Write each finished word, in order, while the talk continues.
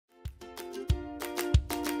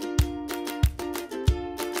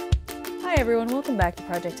Hi everyone, welcome back to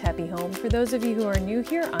Project Happy Home. For those of you who are new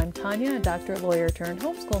here, I'm Tanya, a doctor, lawyer turned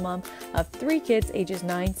homeschool mom of 3 kids ages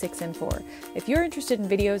 9, 6, and 4. If you're interested in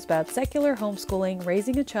videos about secular homeschooling,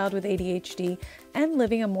 raising a child with ADHD, and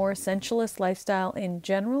living a more essentialist lifestyle in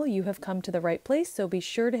general, you have come to the right place, so be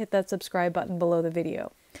sure to hit that subscribe button below the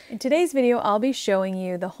video. In today's video, I'll be showing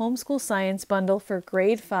you the Homeschool Science Bundle for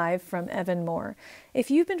Grade 5 from EVAN-MOOR. If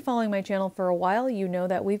you've been following my channel for a while, you know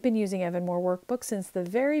that we've been using EVAN-MOOR workbooks since the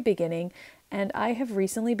very beginning, and I have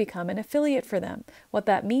recently become an affiliate for them. What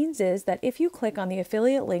that means is that if you click on the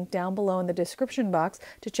affiliate link down below in the description box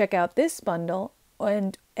to check out this bundle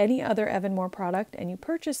and any other EVAN-MOOR product and you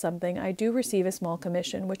purchase something, I do receive a small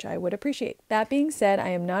commission, which I would appreciate. That being said, I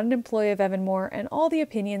am not an employee of EVAN-MOOR, and all the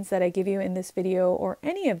opinions that I give you in this video or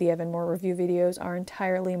any of the EVAN-MOOR review videos are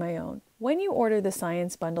entirely my own. When you order the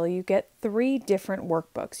Science Bundle, you get 3 different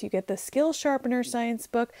workbooks. You get the Skill Sharpener Science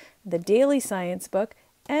Book, the Daily Science Book,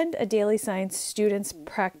 and a Daily Science Students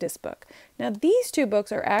Practice Book. Now these 2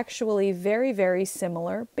 books are actually very, very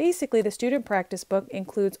similar. Basically, the Student Practice Book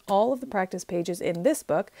includes all of the practice pages in this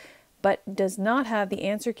book, but does not have the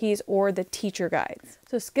answer keys or the teacher guides.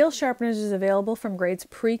 So Skill Sharpeners is available from grades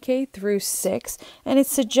pre-K through 6, and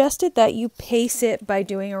it's suggested that you pace it by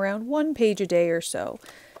doing around 1 page a day or so.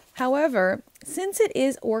 However, since it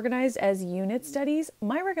is organized as unit studies,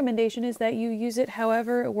 my recommendation is that you use it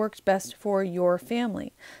however it works best for your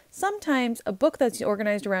family. Sometimes a book that's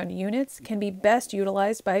organized around units can be best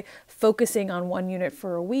utilized by focusing on 1 unit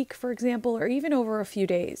for a week, for example, or even over a few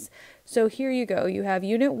days. So here you go. You have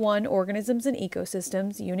Unit 1, Organisms and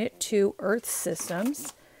Ecosystems, Unit 2, Earth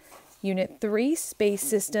Systems, Unit 3, Space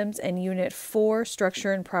Systems, and Unit 4,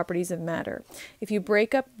 Structure and Properties of Matter. If you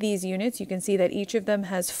break up these units, you can see that each of them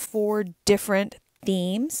has 4 different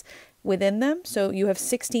themes within them, so you have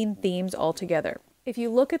 16 themes altogether. If you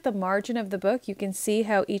look at the margin of the book, you can see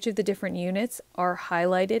how each of the different units are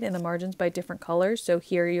highlighted in the margins by different colors. So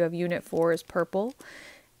here you have Unit 4 is purple,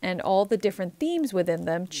 and all the different themes within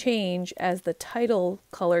them change as the title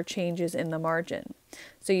color changes in the margin.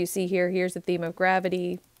 So you see here's the theme of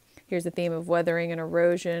gravity, here's the theme of weathering and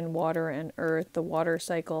erosion, water and earth, the water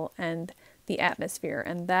cycle, and the atmosphere.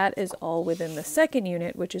 And that is all within the second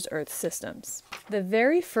unit, which is Earth Systems. The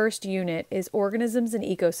very first unit is Organisms and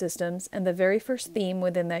Ecosystems, and the very first theme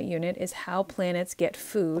within that unit is how planets get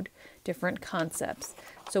food, different concepts.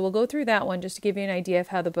 So we'll go through that one just to give you an idea of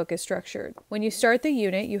how the book is structured. When you start the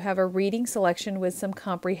unit, you have a reading selection with some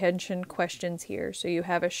comprehension questions here. So you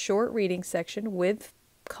have a short reading section with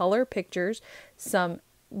color pictures, some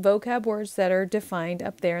vocab words that are defined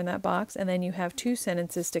up there in that box, and then you have 2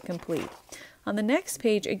 sentences to complete. On the next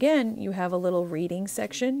page, again, you have a little reading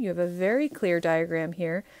section. You have a very clear diagram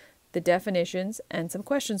here, the definitions, and some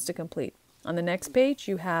questions to complete. On the next page,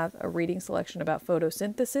 you have a reading selection about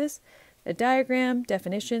photosynthesis, a diagram,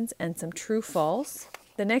 definitions, and some true-false.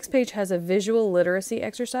 The next page has a visual literacy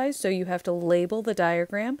exercise, so you have to label the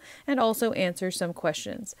diagram and also answer some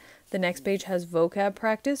questions. The next page has vocab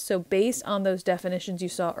practice, so based on those definitions you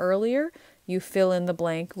saw earlier, you fill in the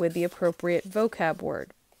blank with the appropriate vocab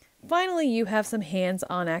word. Finally, you have some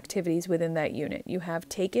hands-on activities within that unit. You have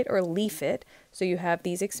Take It or Leaf It, so you have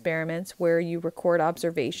these experiments where you record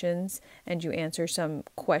observations and you answer some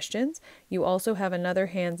questions. You also have another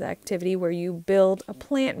hands activity where you build a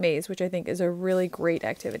plant maze, which I think is a really great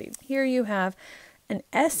activity. Here you have an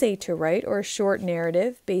essay to write, or a short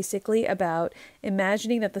narrative, basically about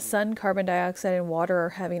imagining that the sun, carbon dioxide, and water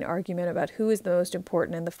are having an argument about who is the most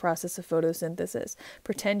important in the process of photosynthesis.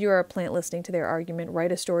 Pretend you are a plant listening to their argument.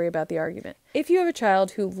 Write a story about the argument. If you have a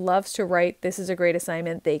child who loves to write, this is a great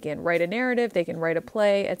assignment. They can write a narrative, they can write a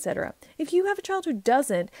play, etc. If you have a child who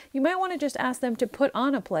doesn't, you might want to just ask them to put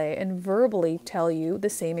on a play and verbally tell you the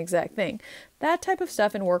same exact thing. That type of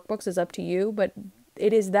stuff in workbooks is up to you, but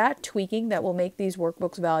it is that tweaking that will make these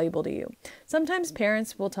workbooks valuable to you. Sometimes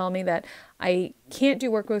parents will tell me that I can't do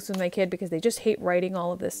workbooks with my kid because they just hate writing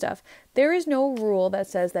all of this stuff. There is no rule that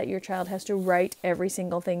says that your child has to write every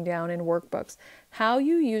single thing down in workbooks. How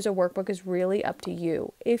you use a workbook is really up to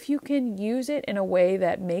you. If you can use it in a way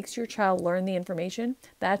that makes your child learn the information,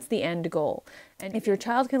 that's the end goal. And if your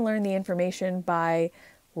child can learn the information by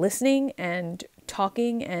listening and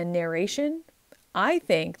talking and narration, I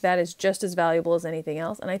think that is just as valuable as anything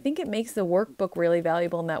else, and I think it makes the workbook really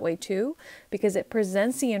valuable in that way too, because it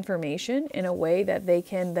presents the information in a way that they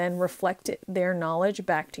can then reflect their knowledge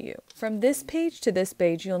back to you. From this page to this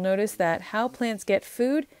page, you'll notice that how plants get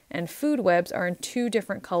food and food webs are in 2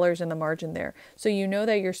 different colors in the margin there, so you know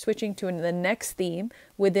that you're switching to the next theme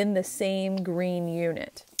within the same green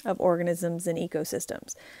unit. of organisms and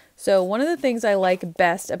ecosystems. So one of the things I like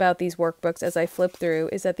best about these workbooks as I flip through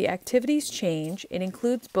is that the activities change. It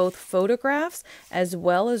includes both photographs as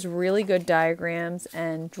well as really good diagrams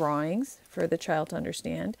and drawings for the child to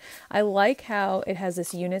understand. I like how it has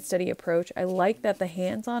this unit study approach. I like that the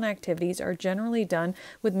hands-on activities are generally done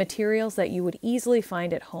with materials that you would easily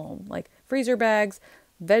find at home, like freezer bags,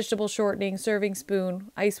 vegetable shortening, serving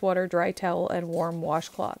spoon, ice water, dry towel, and warm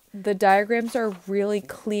washcloth. The diagrams are really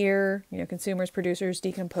clear, consumers, producers,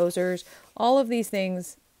 decomposers, all of these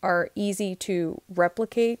things are easy to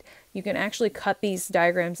replicate. You can actually cut these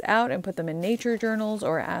diagrams out and put them in nature journals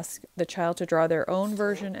or ask the child to draw their own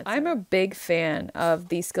version, etc. I'm a big fan of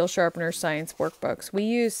the Skill Sharpener science workbooks. We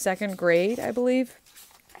used second grade, I believe,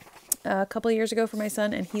 a couple of years ago for my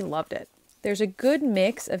son, and he loved it. There's a good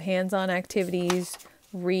mix of hands-on activities,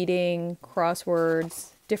 reading, crosswords,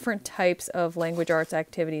 different types of language arts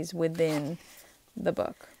activities within the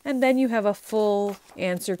book. And then you have a full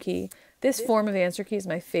answer key. This form of answer key is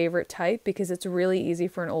my favorite type because it's really easy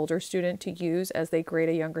for an older student to use as they grade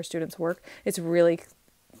a younger student's work. It's really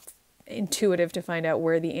intuitive to find out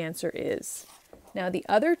where the answer is. Now, the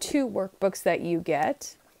other two workbooks that you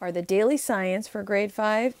get are the Daily Science for grade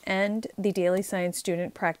 5 and the Daily Science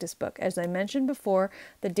Student Practice Book. As I mentioned before,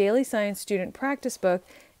 the Daily Science Student Practice Book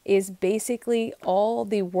is basically all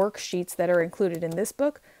the worksheets that are included in this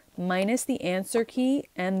book, minus the answer key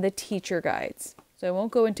and the teacher guides. So I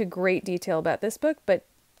won't go into great detail about this book, but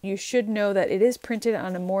you should know that it is printed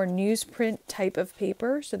on a more newsprint type of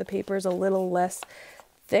paper, so the paper is a little less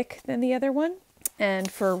thick than the other one.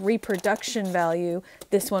 And for reproduction value,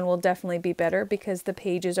 this one will definitely be better because the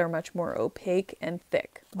pages are much more opaque and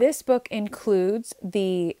thick. This book includes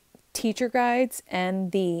the teacher guides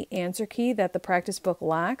and the answer key that the practice book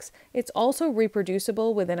lacks. It's also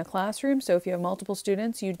reproducible within a classroom, so if you have multiple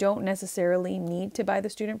students, you don't necessarily need to buy the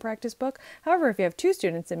student practice book. However, if you have 2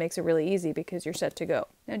 students, it makes it really easy because you're set to go.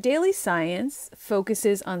 Now, Daily Science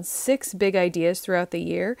focuses on 6 big ideas throughout the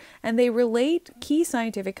year, and they relate key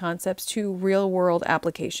scientific concepts to real-world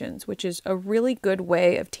applications, which is a really good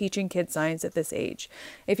way of teaching kids science at this age.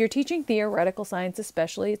 If you're teaching theoretical science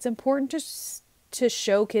especially, it's important to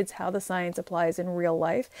show kids how the science applies in real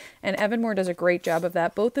life, and EVAN-MOOR does a great job of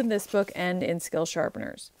that, both in this book and in Skill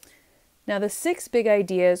Sharpeners. Now, the 6 big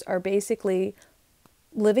ideas are basically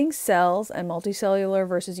living cells and multicellular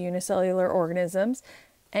versus unicellular organisms,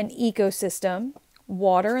 an ecosystem,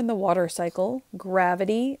 water and the water cycle,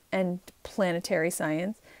 gravity and planetary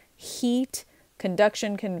science, heat,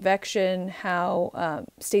 conduction, convection, how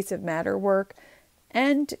states of matter work,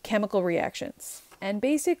 and chemical reactions. And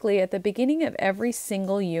basically, at the beginning of every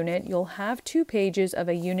single unit, you'll have 2 pages of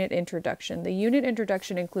a unit introduction. The unit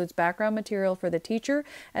introduction includes background material for the teacher,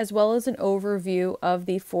 as well as an overview of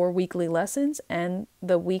the 4 weekly lessons and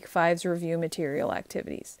the week 5's review material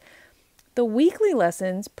activities. The weekly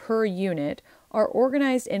lessons per unit are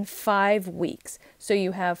organized in 5 weeks. So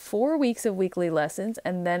you have 4 weeks of weekly lessons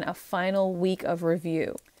and then a final week of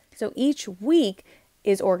review. So each week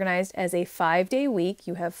is organized as a 5-day week.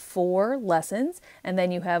 You have 4 lessons, and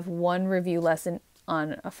then you have 1 review lesson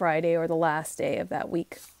on a Friday or the last day of that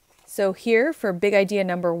week. So here for big idea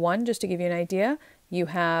number 1, just to give you an idea, you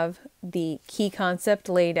have the key concept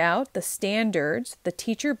laid out, the standards, the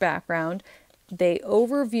teacher background. They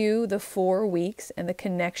overview the 4 weeks and the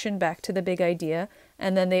connection back to the big idea,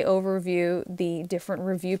 and then they overview the different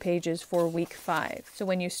review pages for week 5. So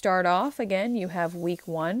when you start off, again, you have week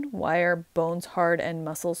 1, why are bones hard and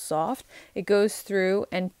muscles soft? It goes through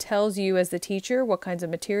and tells you as the teacher what kinds of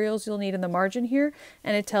materials you'll need in the margin here,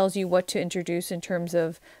 and it tells you what to introduce in terms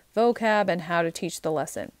of vocab and how to teach the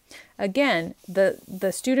lesson. Again,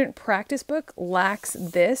 the student practice book lacks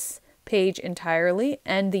this page entirely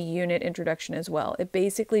and the unit introduction as well. It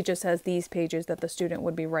basically just has these pages that the student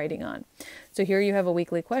would be writing on. So here you have a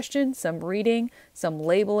weekly question, some reading, some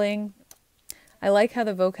labeling. I like how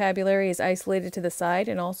the vocabulary is isolated to the side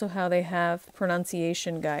and also how they have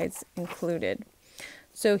pronunciation guides included.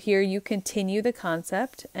 So here you continue the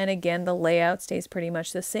concept, and again the layout stays pretty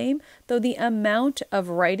much the same, though the amount of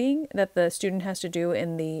writing that the student has to do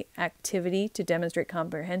in the activity to demonstrate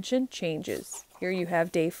comprehension changes. Here you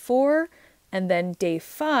have day 4, and then day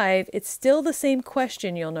 5, it's still the same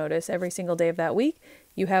question you'll notice every single day of that week.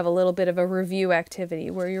 You have a little bit of a review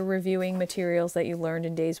activity where you're reviewing materials that you learned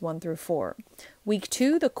in days 1 through 4. Week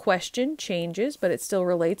 2, the question changes, but it still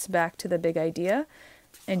relates back to the big idea,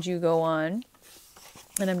 and you go on.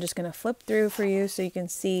 And I'm just going to flip through for you so you can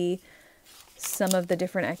see some of the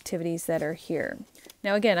different activities that are here.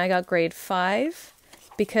 Now again, I got grade 5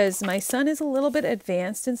 because my son is a little bit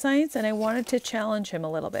advanced in science and I wanted to challenge him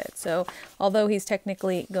a little bit. So although he's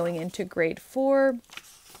technically going into grade 4,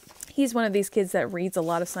 he's one of these kids that reads a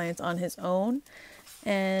lot of science on his own,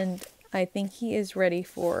 and I think he is ready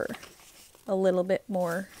for a little bit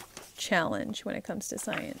more challenge when it comes to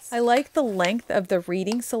science. I like the length of the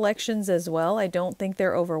reading selections as well. I don't think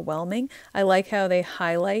they're overwhelming. I like how they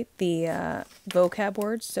highlight the vocab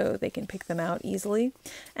words so they can pick them out easily.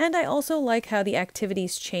 And I also like how the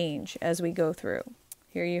activities change as we go through.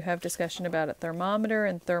 Here you have discussion about a thermometer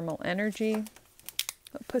and thermal energy.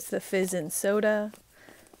 What puts the fizz in soda?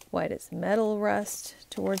 Why does metal rust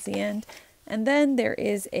towards the end? And then there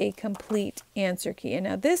is a complete answer key. And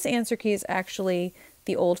now this answer key is actually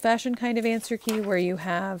the old-fashioned kind of answer key where you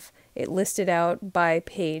have it listed out by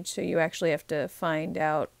page, so you actually have to find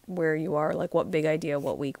out where you are, like what big idea,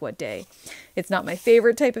 what week, what day. It's not my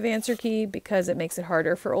favorite type of answer key because it makes it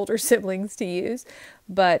harder for older siblings to use,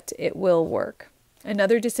 but it will work.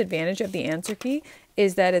 Another disadvantage of the answer key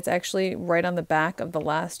is that it's actually right on the back of the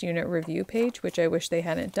last unit review page, which I wish they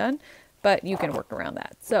hadn't done, but you can work around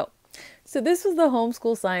that. So this was the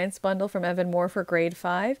Homeschool Science Bundle from EVAN-MOOR for grade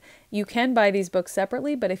 5. You can buy these books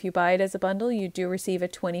separately, but if you buy it as a bundle, you do receive a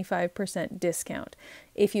 25% discount.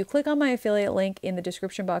 If you click on my affiliate link in the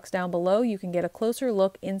description box down below, you can get a closer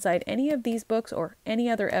look inside any of these books or any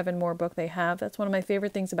other EVAN-MOOR book they have. That's one of my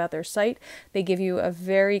favorite things about their site. They give you a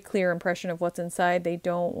very clear impression of what's inside. They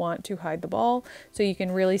don't want to hide the ball, so you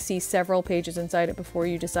can really see several pages inside it before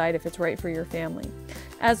you decide if it's right for your family.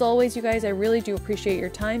 As always, you guys, I really do appreciate your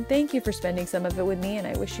time. Thank you for spending some of it with me, and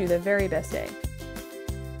I wish you the very best day.